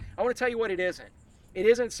yours? I want to tell you what it isn't. It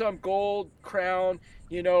isn't some gold crown,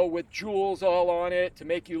 with jewels all on it to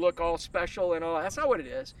make you look all special and all. That's not what it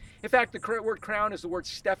is. In fact, the word crown is the word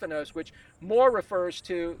Stephanos, which more refers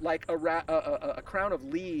to like a crown of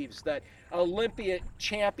leaves that an Olympic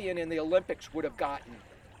champion in the Olympics would have gotten.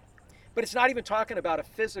 But it's not even talking about a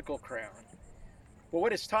physical crown. Well,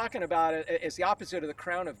 what it's talking about is the opposite of the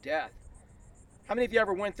crown of death. How many of you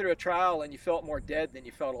ever went through a trial and you felt more dead than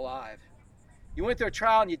you felt alive? You went through a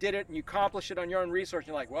trial and you did it and you accomplished it on your own resource. And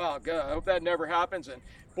you're like, wow, God, I hope that never happens. And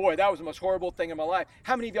boy, that was the most horrible thing in my life.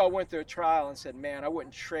 How many of y'all went through a trial and said, man, I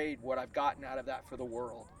wouldn't trade what I've gotten out of that for the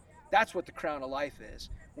world? That's what the crown of life is.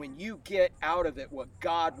 When you get out of it what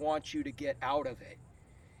God wants you to get out of it.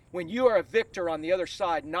 When you are a victor on the other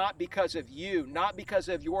side, not because of you, not because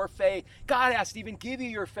of your faith. God has to even give you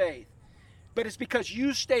your faith. But it's because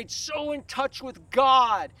you stayed so in touch with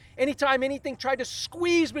God. Anytime anything tried to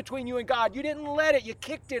squeeze between you and God, you didn't let it. You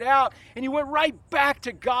kicked it out. And you went right back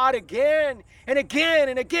to God again and again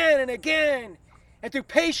and again and again. And through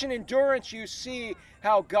patient endurance, you see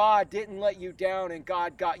how God didn't let you down and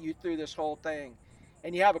God got you through this whole thing.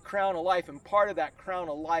 And you have a crown of life. And part of that crown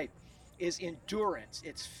of life is endurance.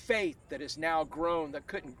 It's faith that has now grown that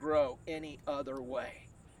couldn't grow any other way.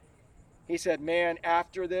 He said, man,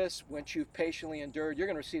 after this, once you've patiently endured, you're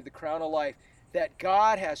going to receive the crown of life that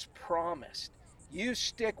God has promised. You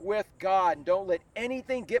stick with God and don't let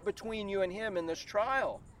anything get between you and him in this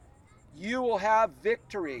trial. You will have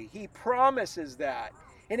victory. He promises that.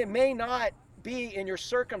 And it may not be in your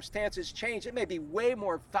circumstances change. It may be way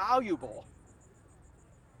more valuable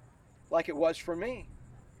like it was for me.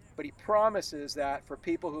 But he promises that for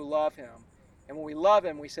people who love him. And when we love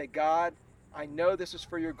him, we say, God, I know this is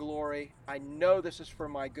for your glory. I know this is for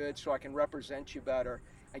my good so I can represent you better.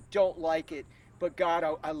 I don't like it, but God,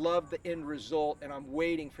 I love the end result and I'm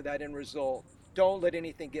waiting for that end result. Don't let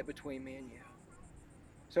anything get between me and you.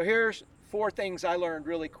 So here's 4 things I learned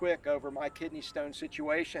really quick over my kidney stone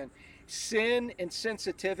situation. Sin and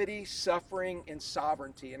sensitivity, suffering and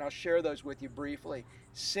sovereignty. And I'll share those with you briefly.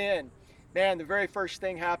 Sin. Man, the very first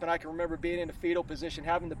thing happened, I can remember being in a fetal position,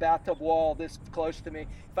 having the bathtub wall this close to me.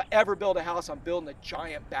 If I ever build a house, I'm building a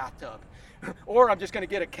giant bathtub. Or I'm just going to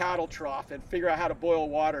get a cattle trough and figure out how to boil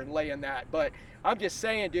water and lay in that. But I'm just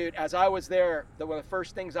saying, dude, as I was there, one of the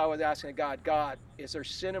first things I was asking God, is there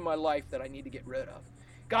sin in my life that I need to get rid of?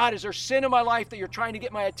 God, is there sin in my life that you're trying to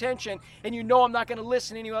get my attention and you know I'm not going to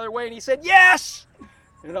listen any other way? And he said, yes!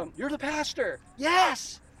 You're the pastor.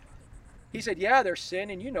 Yes! He said, yeah, there's sin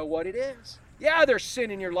and you know what it is. Yeah, there's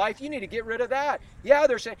sin in your life. You need to get rid of that. Yeah,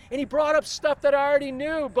 there's sin. And he brought up stuff that I already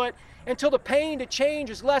knew, but until the pain to change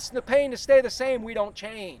is less than the pain to stay the same, we don't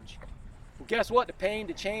change. Well, guess what? The pain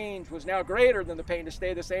to change was now greater than the pain to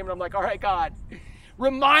stay the same. And I'm like, all right, God,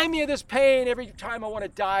 remind me of this pain every time I want to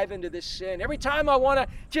dive into this sin. Every time I want to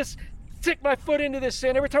just stick my foot into this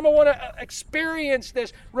sin. Every time I want to experience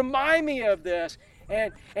this, remind me of this.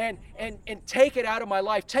 And take it out of my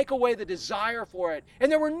life. Take away the desire for it. And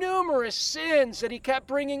there were numerous sins that he kept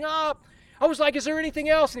bringing up. I was like, is there anything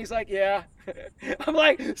else? And he's like, yeah. I'm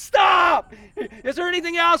like, stop! Is there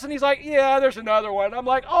anything else? And he's like, yeah, there's another one. I'm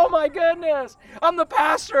like, oh my goodness, I'm the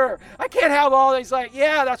pastor. I can't have all these. He's like,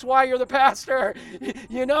 yeah, that's why you're the pastor.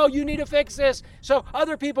 You know, you need to fix this so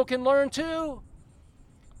other people can learn too.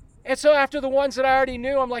 And so after the ones that I already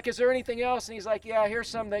knew, I'm like, is there anything else? And he's like, yeah, here's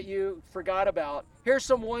some that you forgot about. Here's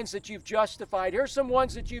some ones that you've justified. Here's some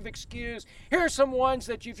ones that you've excused. Here's some ones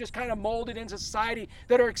that you've just kind of molded into society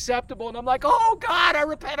that are acceptable. And I'm like, oh God, I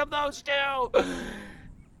repent of those too.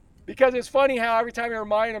 Because it's funny how every time I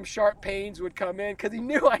remind him, sharp pains would come in because he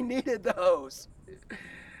knew I needed those.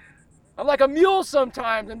 I'm like a mule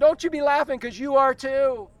sometimes, and don't you be laughing because you are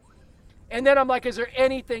too. And then I'm like, is there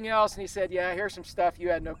anything else? And he said, yeah, here's some stuff you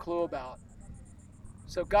had no clue about.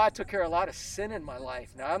 So God took care of a lot of sin in my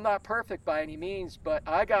life. Now, I'm not perfect by any means, but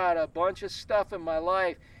I got a bunch of stuff in my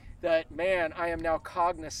life that, man, I am now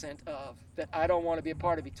cognizant of, that I don't want to be a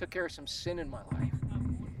part of. He took care of some sin in my life.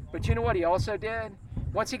 But you know what he also did?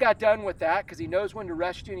 Once he got done with that, because he knows when to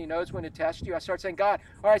rest you and he knows when to test you, I started saying, God,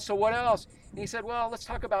 all right, so what else? And he said, well, let's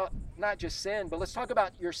talk about not just sin, but let's talk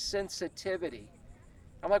about your sensitivity.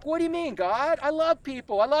 I'm like, what do you mean, God? I love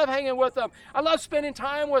people. I love hanging with them. I love spending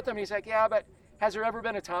time with them. He's like, yeah, but has there ever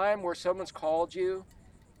been a time where someone's called you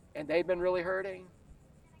and they've been really hurting?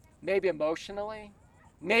 Maybe emotionally.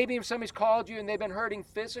 Maybe if somebody's called you and they've been hurting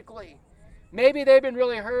physically. Maybe they've been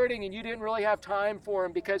really hurting and you didn't really have time for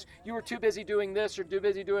them because you were too busy doing this or too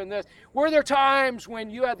busy doing this. Were there times when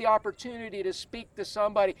you had the opportunity to speak to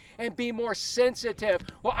somebody and be more sensitive?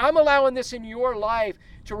 Well, I'm allowing this in your life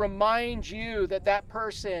to remind you that that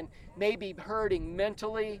person may be hurting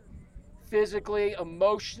mentally, physically,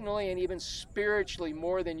 emotionally, and even spiritually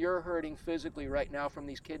more than you're hurting physically right now from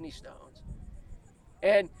these kidney stones.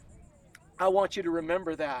 And I want you to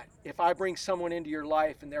remember that. If I bring someone into your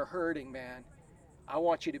life and they're hurting, man, I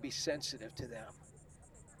want you to be sensitive to them.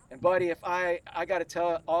 And buddy, if I got to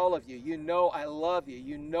tell all of you, you know I love you.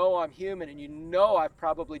 You know I'm human, and you know I've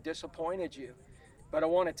probably disappointed you. But I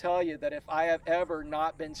want to tell you that if I have ever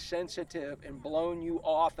not been sensitive and blown you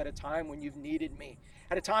off at a time when you've needed me,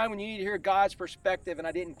 at a time when you need to hear God's perspective and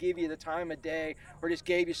I didn't give you the time of day or just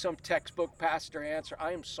gave you some textbook pastor answer,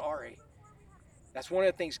 I am sorry. That's one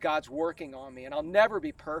of the things God's working on me, and I'll never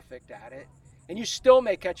be perfect at it. And you still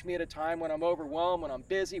may catch me at a time when I'm overwhelmed, when I'm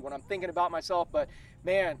busy, when I'm thinking about myself, but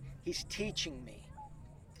man, he's teaching me.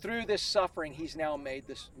 Through this suffering, he's now made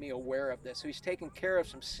me aware of this. So he's taken care of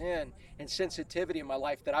some sin and sensitivity in my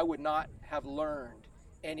life that I would not have learned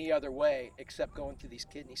any other way except going through these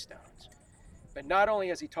kidney stones. But not only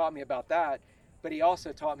has he taught me about that, but he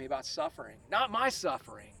also taught me about suffering. Not my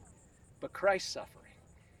suffering, but Christ's suffering.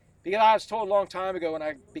 Because I was told a long time ago when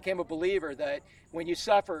I became a believer that when you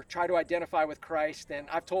suffer, try to identify with Christ. And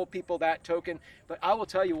I've told people that token. But I will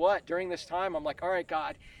tell you what, during this time, I'm like, all right,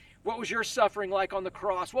 God, what was your suffering like on the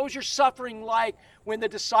cross? What was your suffering like when the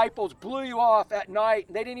disciples blew you off at night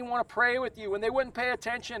and they didn't even want to pray with you, when they wouldn't pay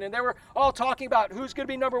attention and they were all talking about who's going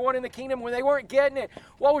to be number one in the kingdom when they weren't getting it?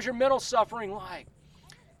 What was your mental suffering like?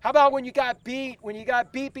 How about when you got beat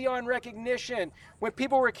beyond recognition, when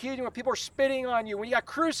people were accusing you, when people were spitting on you, when you got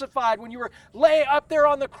crucified, when you were lay up there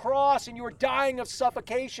on the cross and you were dying of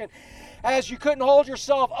suffocation, as you couldn't hold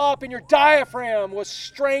yourself up and your diaphragm was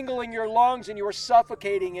strangling your lungs and you were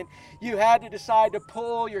suffocating and you had to decide to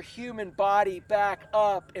pull your human body back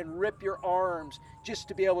up and rip your arms just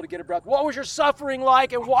to be able to get a breath. What was your suffering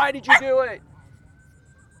like and why did you do it?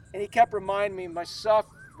 And he kept reminding me my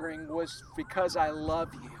suffering was because I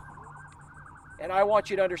love you. And I want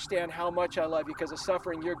you to understand how much I love you, because the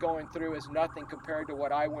suffering you're going through is nothing compared to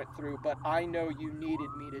what I went through, but I know you needed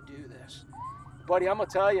me to do this. Buddy, I'm going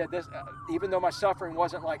to tell you this, even though my suffering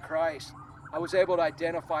wasn't like Christ, I was able to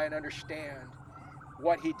identify and understand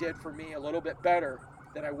what he did for me a little bit better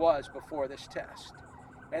than I was before this test.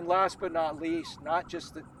 And last but not least, not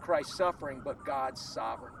just the Christ's suffering, but God's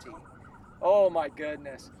sovereignty. Oh my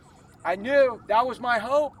goodness. I knew that was my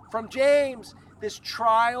hope from James. This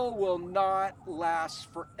trial will not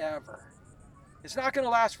last forever. It's not going to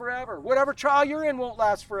last forever. Whatever trial you're in won't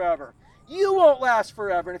last forever. You won't last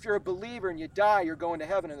forever. And if you're a believer and you die, you're going to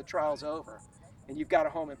heaven and the trial's over. And you've got a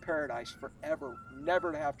home in paradise forever,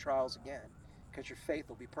 never to have trials again, because your faith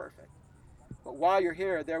will be perfect. But while you're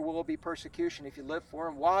here, there will be persecution if you live for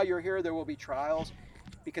him. While you're here, there will be trials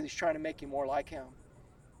because he's trying to make you more like him.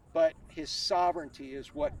 But his sovereignty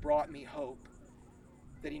is what brought me hope,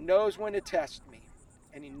 that he knows when to test me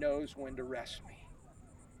and he knows when to rest me.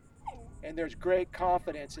 And there's great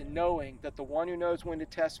confidence in knowing that the one who knows when to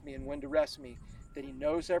test me and when to rest me, that he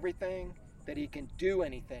knows everything, that he can do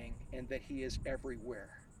anything, and that he is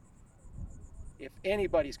everywhere. If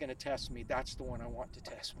anybody's going to test me, that's the one I want to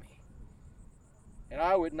test me. And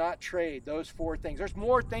I would not trade those 4 things. There's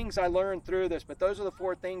more things I learned through this, but those are the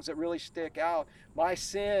 4 things that really stick out. My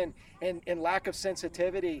sin and lack of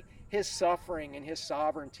sensitivity, his suffering and his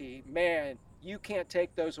sovereignty. Man, you can't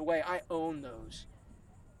take those away. I own those.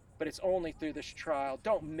 But it's only through this trial.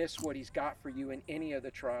 Don't miss what he's got for you in any of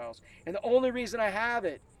the trials. And the only reason I have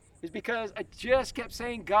it is because I just kept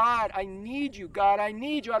saying, God, I need you. God, I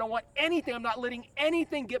need you. I don't want anything. I'm not letting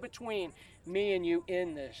anything get between me and you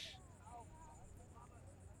in this.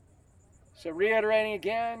 So reiterating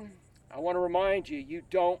again, I want to remind you, you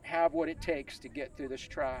don't have what it takes to get through this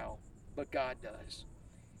trial, but God does.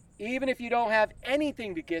 Even if you don't have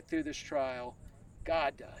anything to get through this trial,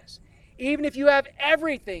 God does. Even if you have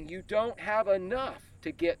everything, you don't have enough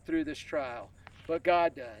to get through this trial, but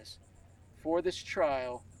God does. For this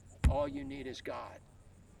trial, all you need is God.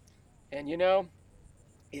 And you know,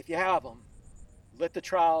 if you have them, let the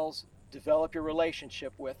trials develop your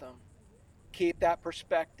relationship with them. Keep that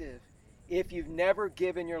perspective. If you've never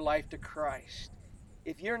given your life to Christ,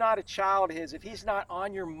 if you're not a child of his, if he's not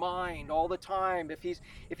on your mind all the time, if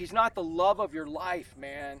he's not the love of your life,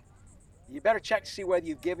 man, you better check to see whether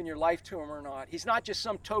you've given your life to him or not. He's not just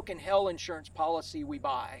some token hell insurance policy we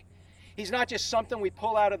buy. He's not just something we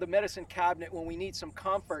pull out of the medicine cabinet when we need some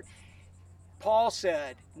comfort. Paul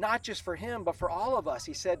said, not just for him, but for all of us,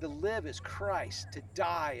 he said to live is Christ, to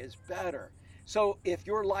die is better. So if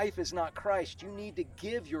your life is not Christ, you need to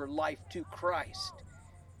give your life to Christ.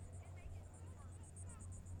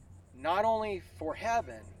 Not only for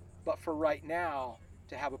heaven, but for right now,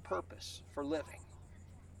 to have a purpose for living.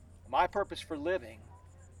 My purpose for living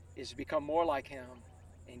is to become more like him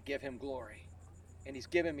and give him glory. And he's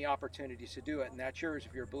given me opportunities to do it, and that's yours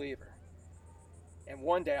if you're a believer. And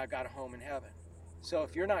one day I got a home in heaven. So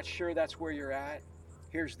if you're not sure that's where you're at,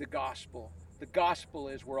 here's the gospel. The gospel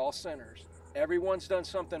is we're all sinners. Everyone's done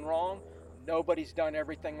something wrong. Nobody's done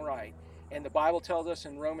everything right. And the Bible tells us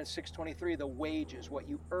in Romans 6:23, the wages, what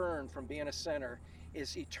you earn from being a sinner,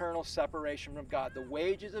 is eternal separation from God. The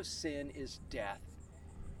wages of sin is death.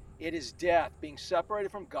 It is death, being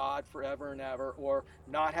separated from God forever and ever, or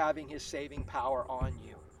not having his saving power on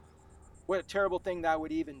you. What a terrible thing that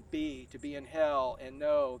would even be, to be in hell and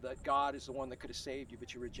know that God is the one that could have saved you,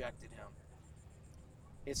 but you rejected him.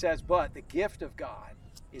 It says, but the gift of God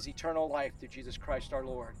is eternal life through Jesus Christ our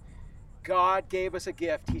Lord. God gave us a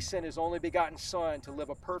gift. He sent his only begotten Son to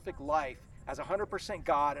live a perfect life as 100%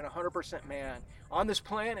 God and 100% man on this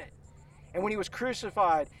planet. And when he was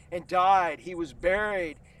crucified and died, he was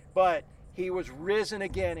buried, but he was risen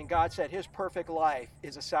again. And God said his perfect life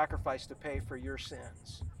is a sacrifice to pay for your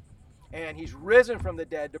sins. And he's risen from the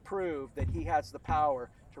dead to prove that he has the power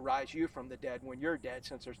to rise you from the dead when you're dead,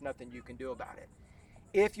 since there's nothing you can do about it.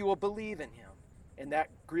 If you will believe in him. And that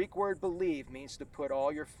Greek word believe means to put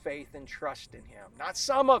all your faith and trust in him. Not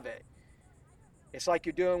some of it. It's like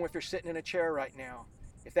you're doing if you're sitting in a chair right now.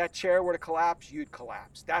 If that chair were to collapse, you'd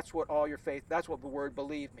collapse. That's what all your faith, that's what the word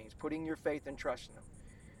believe means. Putting your faith and trust in him.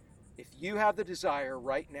 If you have the desire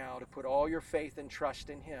right now to put all your faith and trust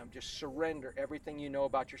in him, just surrender everything you know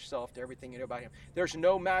about yourself to everything you know about him. There's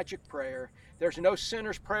no magic prayer. There's no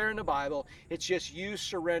sinner's prayer in the Bible. It's just you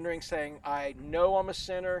surrendering, saying, I know I'm a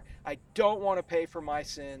sinner. I don't want to pay for my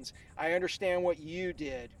sins. I understand what you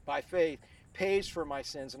did by faith pays for my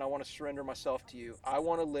sins, and I want to surrender myself to you. I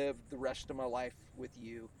want to live the rest of my life with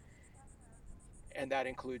you, and that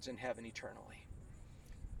includes in heaven eternally.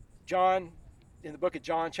 In the book of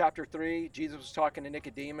John chapter 3, Jesus was talking to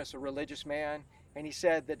Nicodemus, a religious man, and he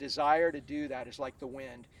said the desire to do that is like the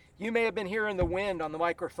wind. You may have been hearing the wind on the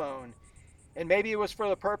microphone, And maybe it was for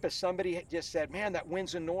the purpose. Somebody just said, man, that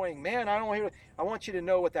wind's annoying. Man, I don't want to. I want you to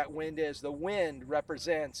know what that wind is. The wind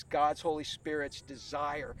represents God's Holy Spirit's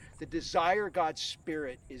desire. The desire God's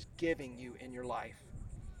Spirit is giving you in your life.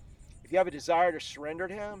 If you have a desire to surrender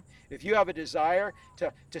to Him, if you have a desire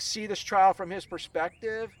to see this trial from His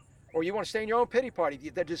perspective, or you want to stay in your own pity party,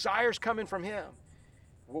 the desire's coming from Him.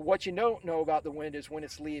 Well, what you don't know about the wind is when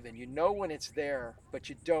it's leaving. You know when it's there, but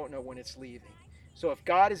you don't know when it's leaving. So if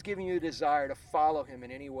God is giving you the desire to follow Him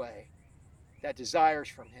in any way, that desire is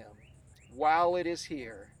from Him. While it is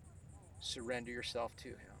here, surrender yourself to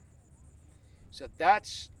Him. So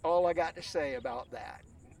that's all I got to say about that.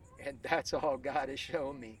 And that's all God has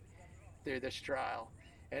shown me through this trial.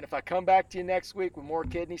 And if I come back to you next week with more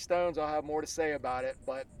kidney stones, I'll have more to say about it.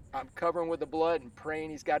 But I'm covering with the blood and praying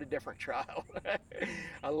he's got a different trial.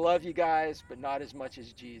 I love you guys, but not as much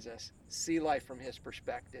as Jesus. See life from His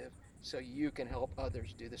perspective so you can help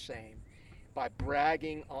others do the same by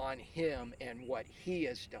bragging on Him and what He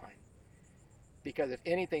has done. Because if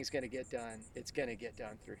anything's going to get done, it's going to get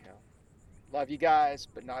done through Him. Love you guys,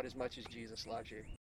 but not as much as Jesus loves you.